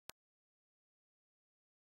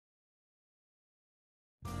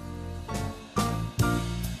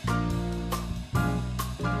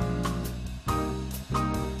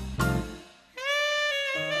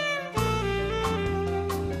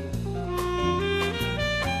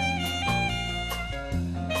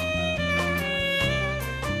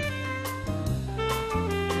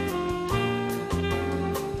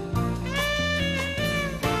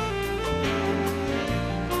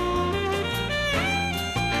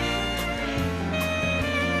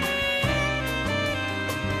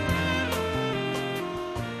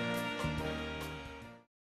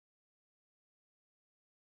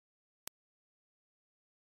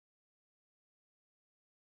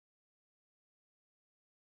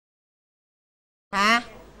คะ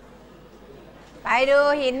ไปดู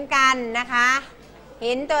หินกันนะคะ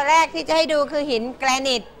หินตัวแรกที่จะให้ดูคือหินแกร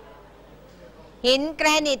นิตหินแกร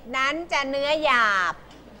นิตนั้นจะเนื้อหยาบ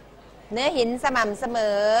เนื้อหินสม่ำเสม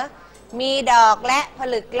อมีดอกและผ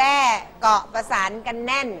ลึกแร่เกาะประสานกันแ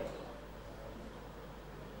น่น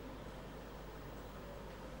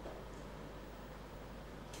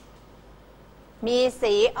มี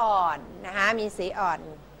สีอ่อนนะคะมีสีอ่อน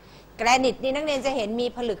แกรนิตนี่นักเรียนจะเห็นมี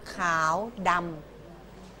ผลึกขาวด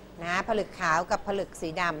ำนะผลึกขาวกับผลึกสี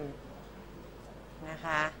ดำนะค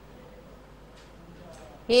ะ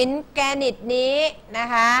หินแกรนิตนี้นะ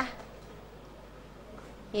คะ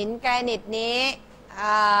หินแกรนิตนี้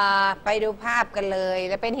ไปดูภาพกันเลย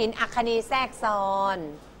แล้วเป็นหินอัคนีแทรกซ้อน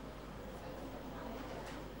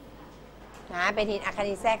นะเป็นหินอัค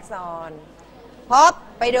นีแทรกซ้อนพบ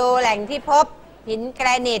ไปดูแหล่งที่พบหินแกร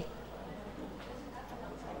นิต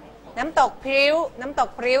น้ำตกพ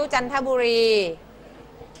ริ้วจันทบุรี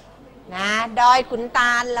นะดอยขุนต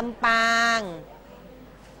าลลำปาง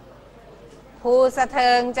ภูสะเทิ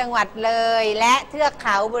งจังหวัดเลยและเทือกเข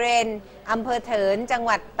าบริเวณอำเภอเถินจังห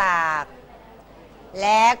วัดตากแล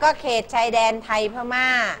ะก็เขตชายแดนไทยพม่า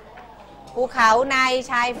ภูเขาใน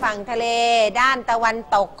ชายฝั่งทะเลด้านตะวัน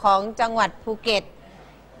ตกของจังหวัดภูเก็ต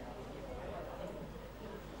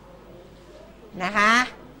นะคะ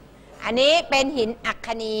อันนี้เป็นหินอัค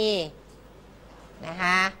นีนะค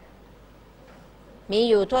ะมี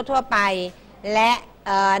อยู่ทั่วไปและ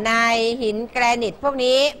ในหินแกรนิตพวก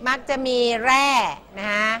นี้มักจะมีแร่นะ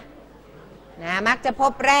คะมักจะพ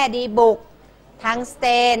บแร่ดีบุกทังสเต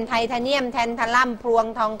นไทเทเนียมแทนทาลัมพลวง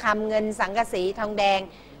ทองคำเงินสังกะสีทองแดง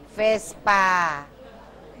เฟสปา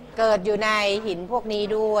เกิดอยู่ในหินพวกนี้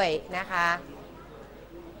ด้วยนะคะ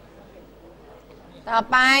ต่อ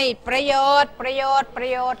ไปประโยช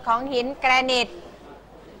น์ของหินแกรนิต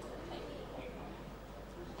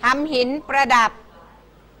ทำหินประดับ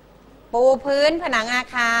ปูพื้นผนังอา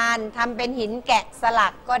คารทำเป็นหินแกะสลั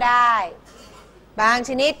กก็ได้บางช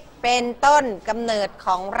นิดเป็นต้นกำเนิดข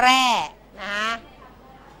องแร่นะคะ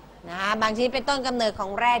บางชนิดเป็นต้นกำเนิดขอ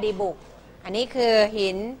งแร่ดีบุกอันนี้คือหิ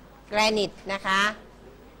นแกรนิตนะคะ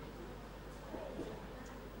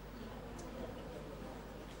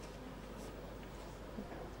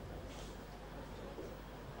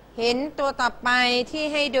หินตัวต่อไปที่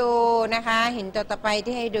ให้ดูนะคะหินตัวต่อไป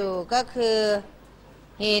ที่ให้ดูก็คือ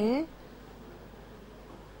หิน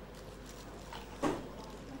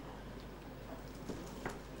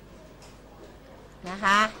นะค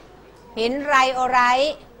ะหินไรโอไร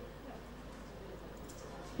ต์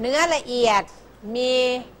เนื้อละเอียดมี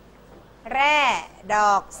แร่ด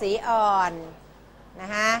อกสีอ่อนนะ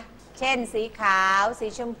คะเช่นสีขาวสี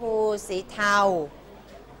ชมพูสีเทา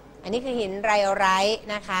อันนี้คือหินไรโอไรต์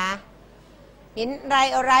นะคะหินไร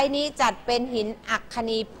โอไรต์นี้จัดเป็นหินอัค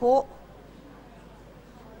นีพุ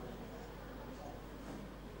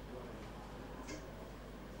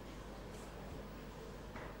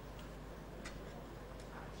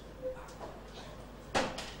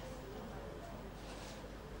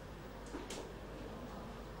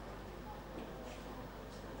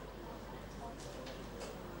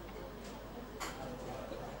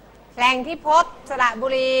แหล่งที่พบสระบุ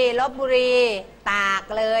รีลพบุรีตาก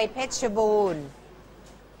เลยเพชรบูรณ์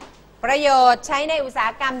ประโยชน์ใช้ในอุตสาห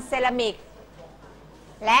กรรมเซรามิก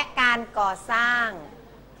และการก่อสร้าง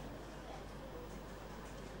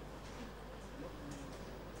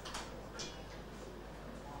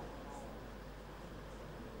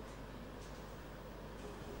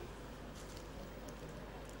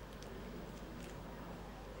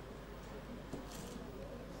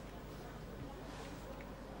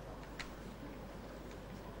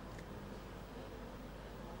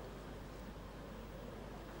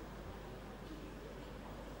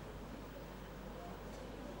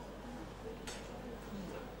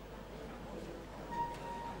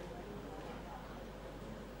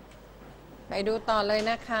ไปดูต่อเลย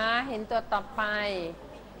นะคะเห็นตัวต่อไป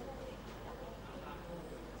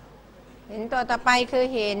เห็นตัวต่อไปคือ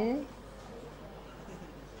เห็น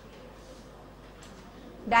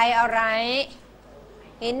ไดออไรต์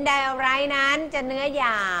หินไดออไรต์นั้นจะเนื้อหย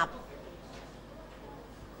าบ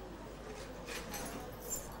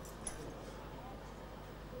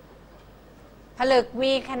ผลึก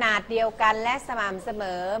มีขนาดเดียวกันและสม่ำเสม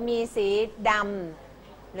อมีสีด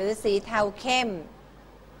ำหรือสีเทาเข้ม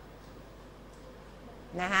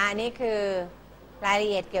นะคะอันนี้คือรายละ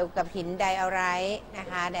เอียดเกี่ยวกับหินไดออไรต์นะ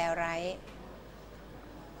คะไดออไรต์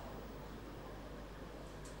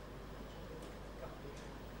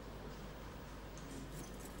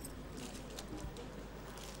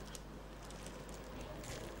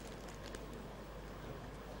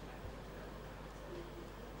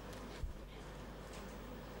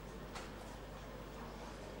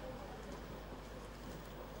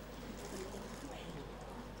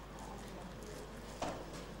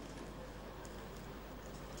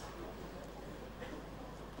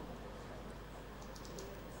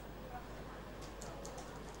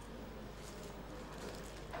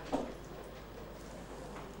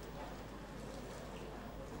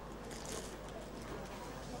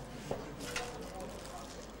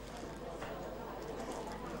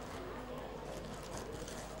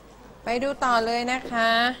ดูต่อเลยนะค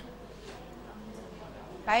ะ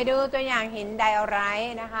ไปดูตัวอย่างหินไดออไร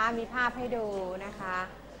ต์นะคะมีภาพให้ดูนะคะ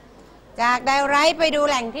จากไดออไรต์ไปดู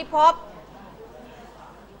แหล่งที่พบ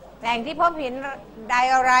หินได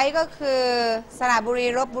ออไรต์ก็คือสระบุรี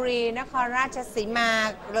ลพบุรีนครราชสีมา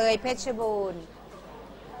เลยเพชรบูรณ์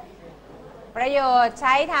ประโยชน์ใ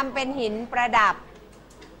ช้ทำเป็นหินประดับ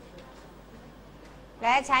แล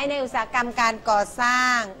ะใช้ในอุตสาหกรรมการก่อสร้า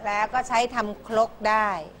งแล้วก็ใช้ทำครกได้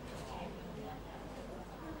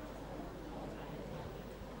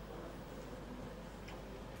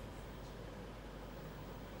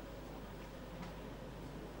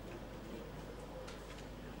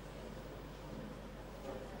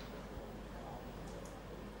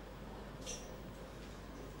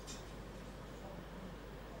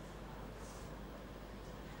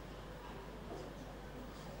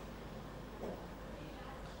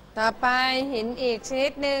ต่อไปหินอีกชนิ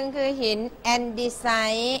ดหนึ่งคือหินแอนดีไซ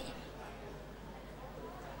ต์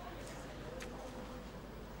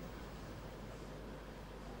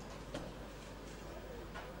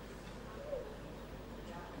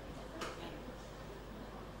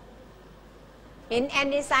หินแอน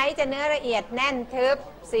ดีไซต์จะเนื้อละเอียดแน่นทึบ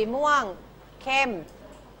สีม่วงเข้ม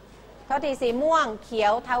สีม่วงเขีย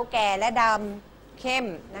วเทาแก่และดำเข้ม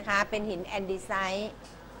นะคะเป็นหินแอนดีไซต์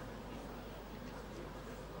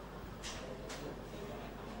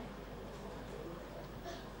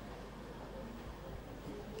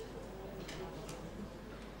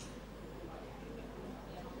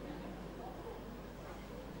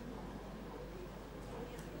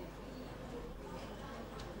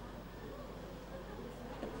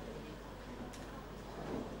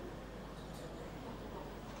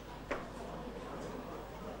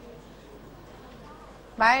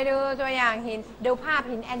ไปดูตัวอย่างหินดูภาพ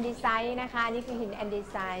หินแอนดีไซต์นะคะนี่คือหินแอนดี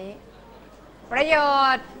ไซต์ประโย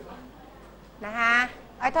ชน์นะคะ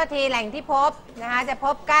โทษทีแหล่งที่พบนะคะจะพ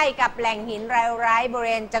บใกล้กับแหล่งหินไดออไรต์บริ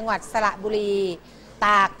เวณจังหวัดสระบุรีต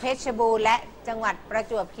ากเพชรบูรณ์และจังหวัดประ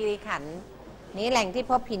จวบคีรีขันธ์นี้แหล่งที่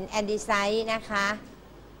พบหินแอนดีไซต์นะคะ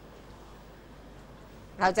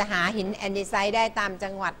เราจะหาหินแอนดีไซต์ได้ตามจั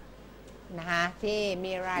งหวัดนะคะที่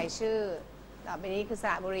มีรายชื่อต่อไปนี้คือส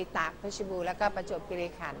ระบุรีตากเพชรบูรณ์แล้วก็ประจวบคีรี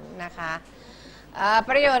ขันธ์นะคะ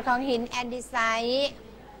ประโยชน์ของหินแอนดีไซต์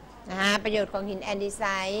นะคะประโยชน์ของหินแอนดีไซ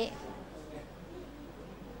ต์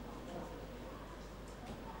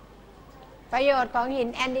ประโยชน์ของหิน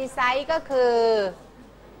แอนดีไซต์ก็คือ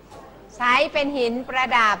ใช้เป็นหินประ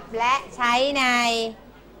ดับและใช้ใน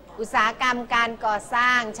อุตสาหกรรมการก่อสร้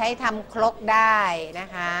างใช้ทำครกได้นะ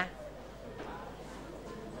คะ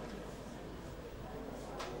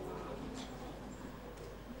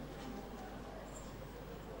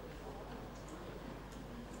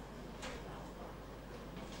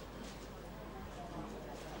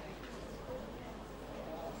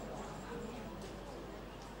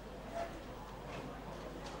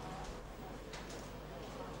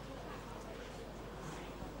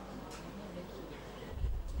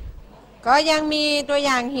ก็ยังมีตัวอ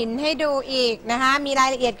ย่างหินให้ดูอีกนะคะมีราย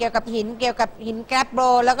ละเอียดเกี่ยวกับหินแกรบโบร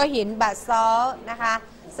แล้วก็หินบาซอลต์นะคะ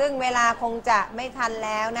ซึ่งเวลาคงจะไม่ทันแ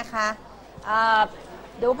ล้วนะคะ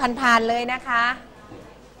ดูผ่านๆเลยนะคะ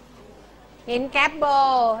หินแกรบโบร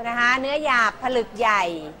นะคะเนื้อหยาบผลึกใหญ่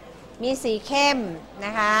มีสีเข้มน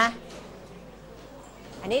ะคะ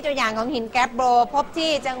อันนี้ตัวอย่างของหินแกรบโบรพบ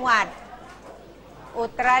ที่จังหวัดอุ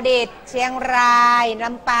ตรดิตถ์เชียงรายล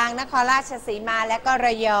ำปางนครราชสีมาและก็ร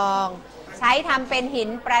ะยองใช้ทำเป็นหิน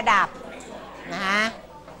ประดับนะคะ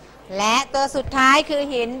และตัวสุดท้ายคือ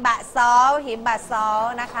หินบาซอล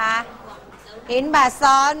ต์นะคะหินบาซ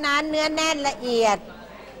อลต์นั้นเนื้อแน่นละเอียด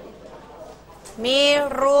มี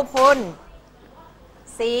รูพุน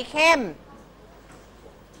สีเข้ม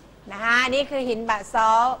นะคะนี่คือหินบาซ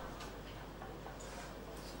อลต์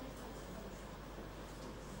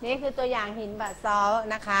นี่คือตัวอย่างหินบาซอลต์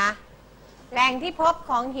นะคะแหล่งที่พบ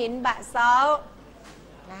ของหินบาซอลต์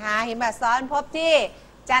นะคะหินบาซอลต์พบที่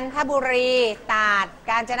จันทบุรีตราด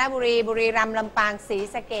กาญจนบุรีบุรีรัมย์ลำปางศรี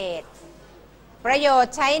สะเกษประโยช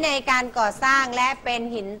น์ใช้ในการก่อสร้างและเป็น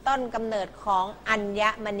หินต้นกำเนิดของอัญ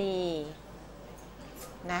มณี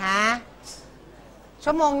นะคะ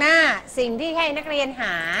ชั่วโมงหน้าสิ่งที่ให้นักเรียนห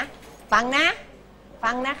าฟัง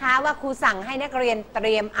นะคะว่าครูสั่งให้นักเรียนเต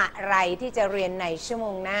รียมอะไรที่จะเรียนในชั่วโม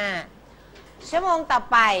งหน้าชั่วโมงต่อ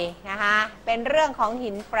ไปนะคะเป็นเรื่องของ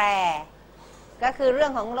หินแปรก็คือเรื่อ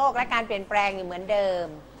งของโลกและการเปลี่ยนแปลงอยู่เหมือนเดิม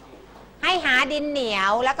ให้หาดินเหนีย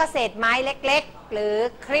วแล้วก็เศษไม้เล็กๆหรือ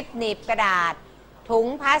คลิปหนีบกระดาษถุง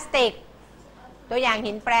พลาสติกตัวอย่าง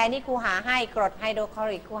หินแปรนี่ครูหาให้กรดไฮโดรคลอ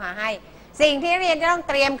ริกครูหาให้สิ่งที่เรียนจะต้อง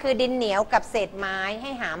เตรียมคือดินเหนียวกับเศษไม้ให้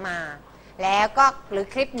หามาแล้วก็หรือ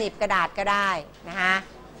คลิปหนีบกระดาษก็ได้นะคะ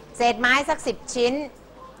เศษไม้สัก10 ชิ้น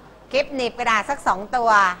คลิปหนีบกระดาษสัก2 ตั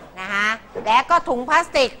วนะคะแล้วก็ถุงพลาส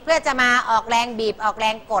ติกเพื่อจะมาออกแรงบีบออกแร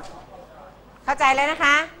งกดเข้าใจแล้วนะค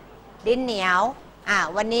ะดินเหนียว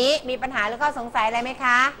วันนี้มีปัญหาหรือข้อสงสัยอะไรไหมค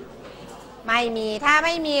ะไม่มีถ้าไ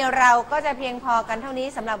ม่มีเราก็จะเพียงพอกันเท่านี้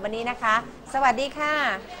สำหรับวันนี้นะคะสวัสดีค่ะ